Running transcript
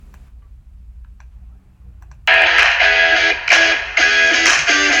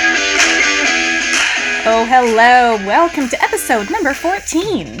Hello. Welcome to episode number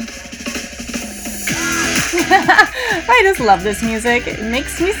 14. I just love this music. It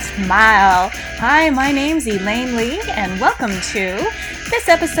makes me smile. Hi, my name's Elaine Lee, and welcome to this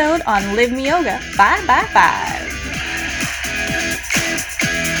episode on LIVEmeoga FiveByFive.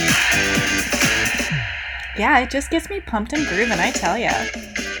 Yeah, it just gets me pumped and grooving, I tell ya.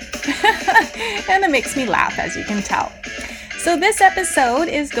 And it makes me laugh, as you can tell. So this episode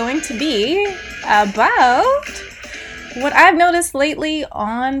is going to be about what I've noticed lately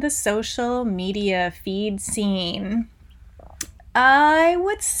on the social media feed scene. I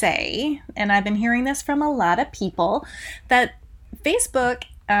would say, and I've been hearing this from a lot of people, that Facebook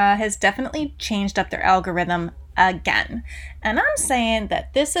has definitely changed up their algorithm again. And I'm saying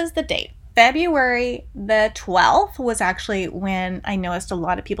that this is the date. February the 12th was actually when I noticed a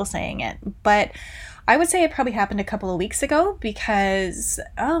lot of people saying it. But I would say it probably happened a couple of weeks ago because,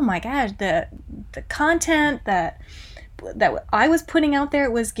 oh my gosh, the content that I was putting out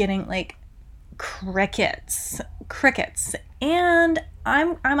there was getting like crickets. And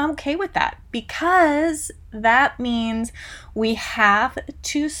I'm okay with that because that means we have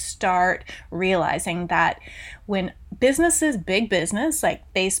to start realizing that when businesses, big business like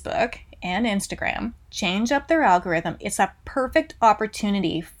Facebook and Instagram, change up their algorithm, it's a perfect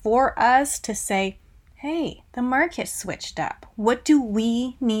opportunity for us to say, hey, the market switched up. What do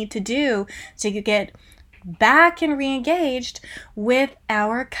we need to do to get back and re-engaged with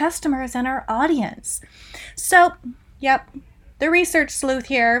our customers and our audience? So, yep, the research sleuth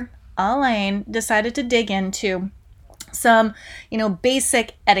here, Elaine, decided to dig into some,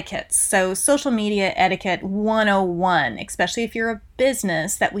 basic etiquettes. So social media etiquette 101, especially if you're a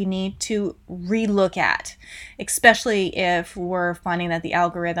business that we need to relook at, especially if we're finding that the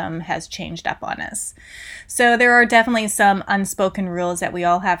algorithm has changed up on us. So there are definitely some unspoken rules that we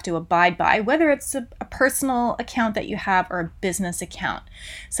all have to abide by, whether it's a personal account that you have or a business account.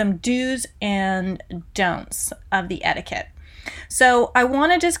 Some do's and don'ts of the etiquette. So I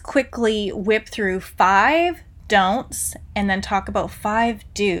want to just quickly whip through 5 don'ts and then talk about 5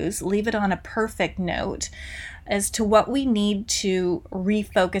 do's, leave it on a perfect note as to what we need to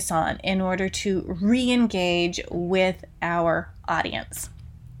refocus on in order to re-engage with our audience.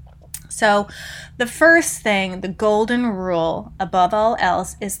 So the first thing, the golden rule above all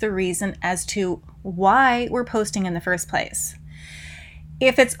else, is the reason as to why we're posting in the first place.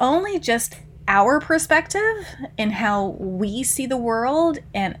 If it's only just our perspective and how we see the world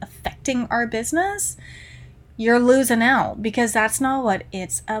and affecting our business, you're losing out because that's not what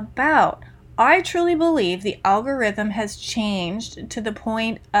it's about. I truly believe the algorithm has changed to the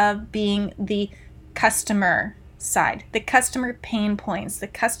point of being the customer side, the customer pain points, the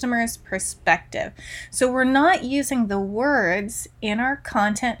customer's perspective. So we're not using the words in our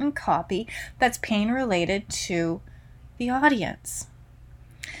content and copy that's pain related to the audience.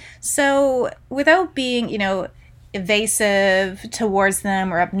 So without being, evasive towards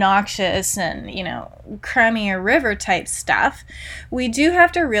them or obnoxious and, crummy or river type stuff, we do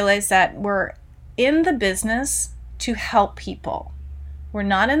have to realize that we're in the business to help people. We're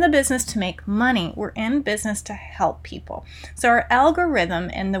not in the business to make money. We're in business to help people. So our algorithm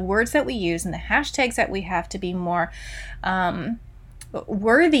and the words that we use and the hashtags that we have to be more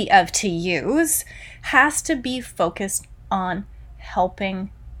worthy of to use has to be focused on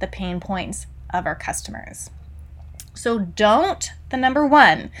helping the pain points of our customers. So the number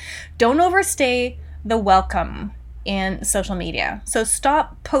 1, don't overstay the welcome in social media. So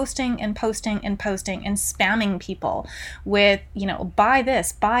stop posting and spamming people with, buy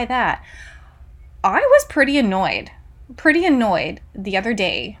this, buy that. I was pretty annoyed the other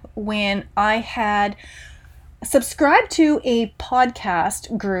day when I had subscribed to a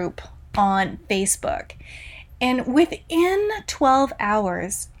podcast group on Facebook. And within 12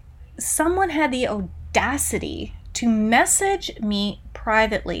 hours, someone had the audacity to message me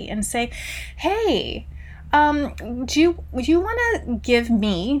privately and say, hey, do you want to give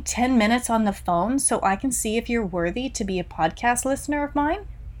me 10 minutes on the phone so I can see if you're worthy to be a podcast listener of mine?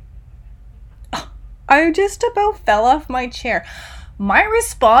 I just about fell off my chair. My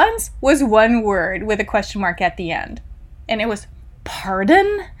response was one word with a question mark at the end. And it was,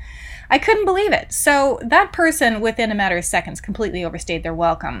 pardon? I couldn't believe it. So that person, within a matter of seconds, completely overstayed their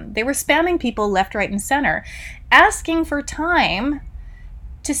welcome. They were spamming people left, right, and center, asking for time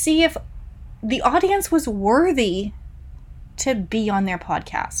to see if the audience was worthy to be on their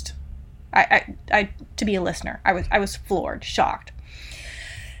podcast. To be a listener. I was floored, shocked.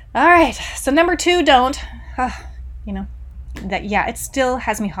 All right. So number 2, don't. It still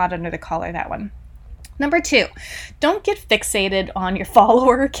has me hot under the collar, that one. Number 2, don't get fixated on your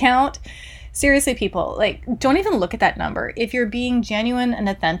follower count. Seriously, people, like, don't even look at that number. If you're being genuine and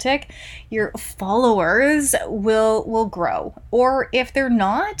authentic, your followers will grow. Or if they're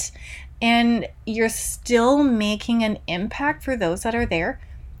not, and you're still making an impact for those that are there,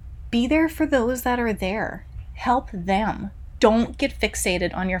 be there for those that are there. Help them. Don't get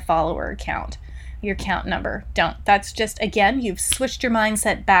fixated on your follower count, your count number. Don't. That's just, again, you've switched your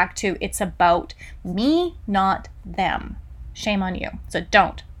mindset back to it's about me, not them. Shame on you. So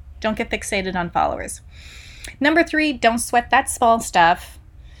don't get fixated on followers. Number 3, don't sweat that small stuff.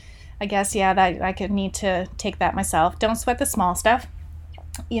 I guess, yeah, that I could need to take that myself. Don't sweat the small stuff.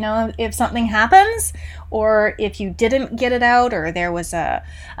 You know, if something happens, or if you didn't get it out, or there was a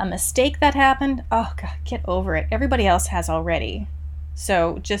mistake that happened, oh God, get over it. Everybody else has already.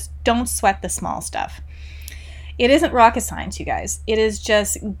 So just don't sweat the small stuff. It isn't rocket science, you guys. It is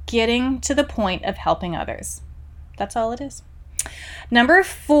just getting to the point of helping others. That's all it is. Number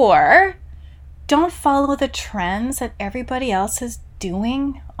 4, don't follow the trends that everybody else is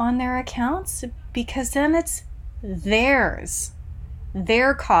doing on their accounts, because then it's theirs.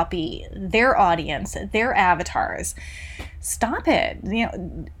 Their copy, their audience, their avatars. Stop it. You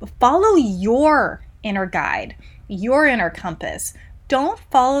know, follow your inner guide, your inner compass. Don't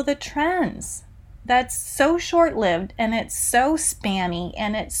follow the trends. That's so short-lived, and it's so spammy,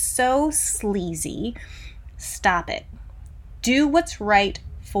 and it's so sleazy. Stop it. Do what's right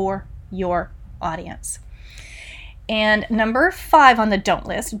for your audience. And number 5 on the don't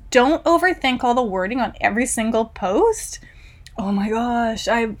list, don't overthink all the wording on every single post. Oh my gosh,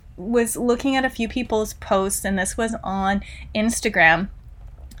 I was looking at a few people's posts, and this was on Instagram.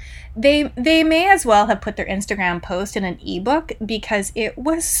 They may as well have put their Instagram post in an ebook, because it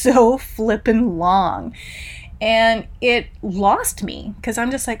was so flippin' long. And it lost me, because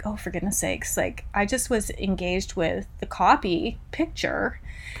I'm just like, oh, for goodness sakes. Like, I just was engaged with the copy picture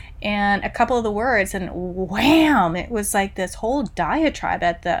and a couple of the words, and wham, it was like this whole diatribe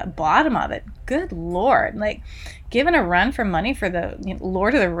at the bottom of it. Good Lord. Like, giving a run for money for the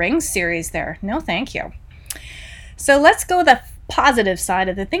Lord of the Rings series there. No, thank you. So let's go the positive side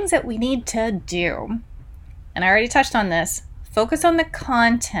of the things that we need to do. And I already touched on this. Focus on the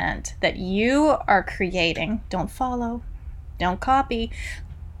content that you are creating. Don't follow. Don't copy.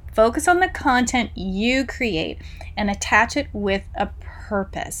 Focus on the content you create and attach it with a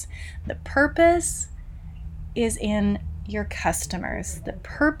purpose. The purpose is in your customers. The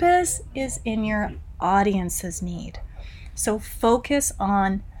purpose is in your audience's need. So focus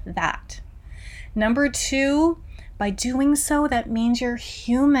on that. Number 2, by doing so, that means you're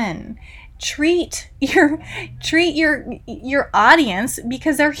human. Treat your audience,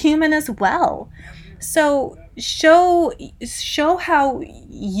 because they're human as well. So show how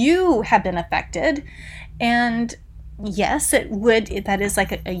you have been affected, and yes, that is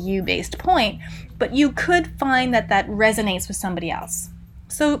like a you-based point, but you could find that resonates with somebody else.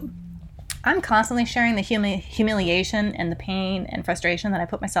 So I'm constantly sharing the humiliation and the pain and frustration that I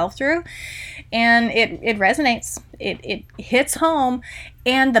put myself through, and it resonates. It hits home,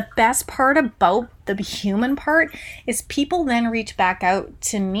 and the best part about the human part is people then reach back out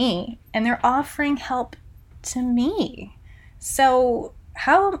to me, and they're offering help to me. So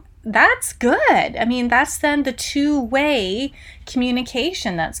that's good. I mean, that's then the two-way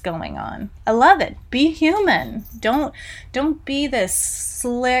communication that's going on. I love it. Be human. Don't be this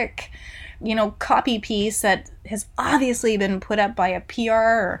slick, copy piece that has obviously been put up by a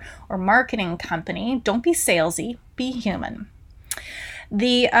PR or marketing company. Don't be salesy. Be human.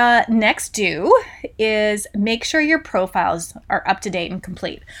 The next do is make sure your profiles are up to date and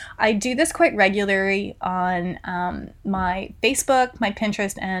complete. I do this quite regularly on my Facebook, my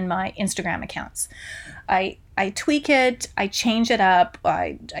Pinterest, and my Instagram accounts. I tweak it, I change it up,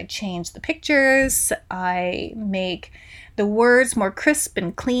 I change the pictures, I make the words more crisp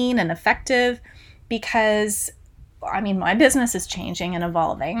and clean and effective, because my business is changing and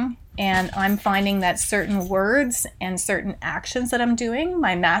evolving, and I'm finding that certain words and certain actions that I'm doing,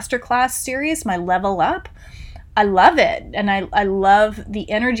 my masterclass series, my level up, I love it, and I love the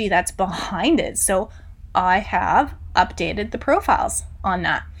energy that's behind it. So I have updated the profiles on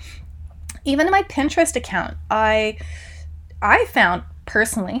that. Even in my Pinterest account, I found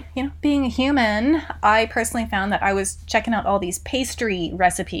personally, being a human, I personally found that I was checking out all these pastry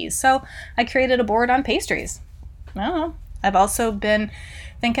recipes. So I created a board on pastries. I don't know. I've also been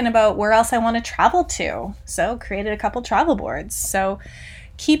thinking about where else I want to travel to. So created a couple travel boards. So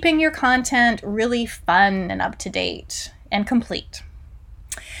keeping your content really fun and up to date and complete.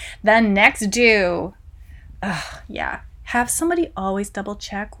 The next do, have somebody always double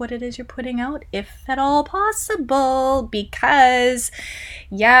check what it is you're putting out, if at all possible, because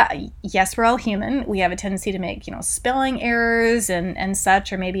yes, we're all human. We have a tendency to make, spelling errors and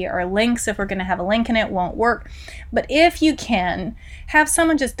such, or maybe our links, if we're going to have a link in it, won't work. But if you can, have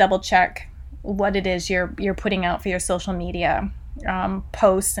someone just double check what it is you're putting out for your social media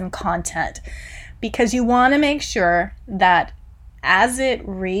posts and content, because you want to make sure that as it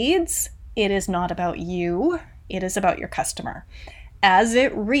reads, it is not about you, it is about your customer. As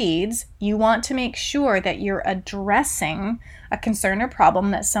it reads, you want to make sure that you're addressing a concern or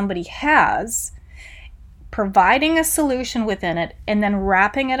problem that somebody has, providing a solution within it, and then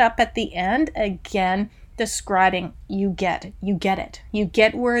wrapping it up at the end, again, describing you get it. You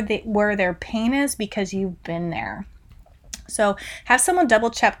get where their pain is because you've been there. So have someone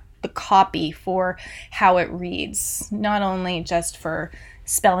double check the copy for how it reads, not only just for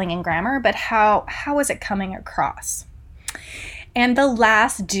spelling and grammar, but how is it coming across. And the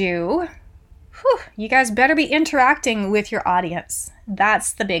last you guys better be interacting with your audience.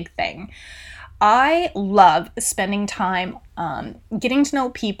 That's the big thing. I love spending time getting to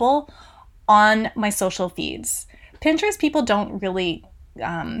know people on my social feeds. Pinterest, people don't really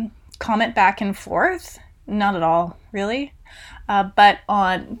comment back and forth. Not at all, really. But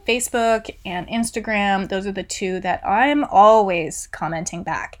on Facebook and Instagram, those are the two that I'm always commenting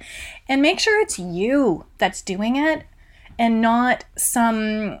back. And make sure it's you that's doing it and not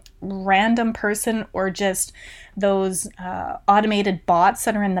some random person or just those automated bots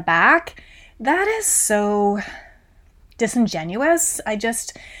that are in the back. That is so disingenuous.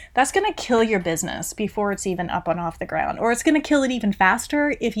 That's going to kill your business before it's even up and off the ground, or it's going to kill it even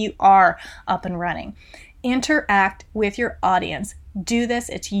faster if you are up and running. Interact with your audience. Do this.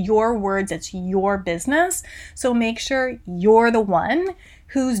 It's your words. It's your business. So make sure you're the one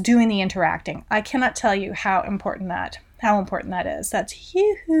who's doing the interacting. I cannot tell you how important that is. That's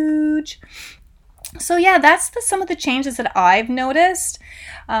huge. So yeah, that's some of the changes that I've noticed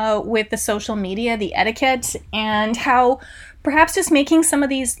with the social media, the etiquette, and how perhaps just making some of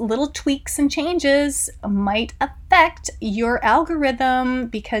these little tweaks and changes might affect your algorithm,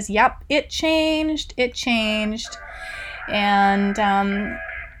 because it changed. And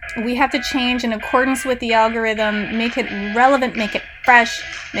we have to change in accordance with the algorithm, make it relevant, make it fresh,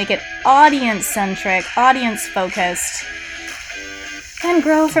 make it audience-centric, audience-focused, and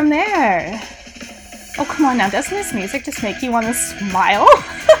grow from there. Oh, come on now, doesn't this music just make you want to smile?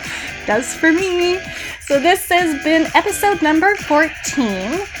 Does for me. So this has been episode number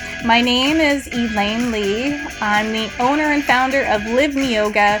 14. My name is Elaine Lee. I'm the owner and founder of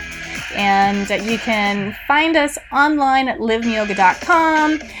LIVEmeoga, and you can find us online at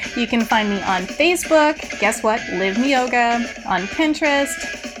LIVEmeoga.com. You can find me on Facebook. Guess what? LIVEmeoga. On Pinterest,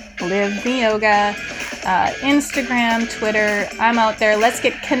 LIVEmeoga. Instagram, Twitter. I'm out there. Let's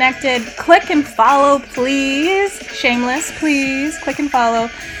get connected. Click and follow, please. Shameless, please. Click and follow.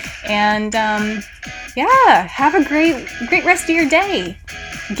 And have a great rest of your day.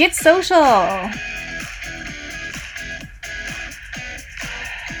 Get social.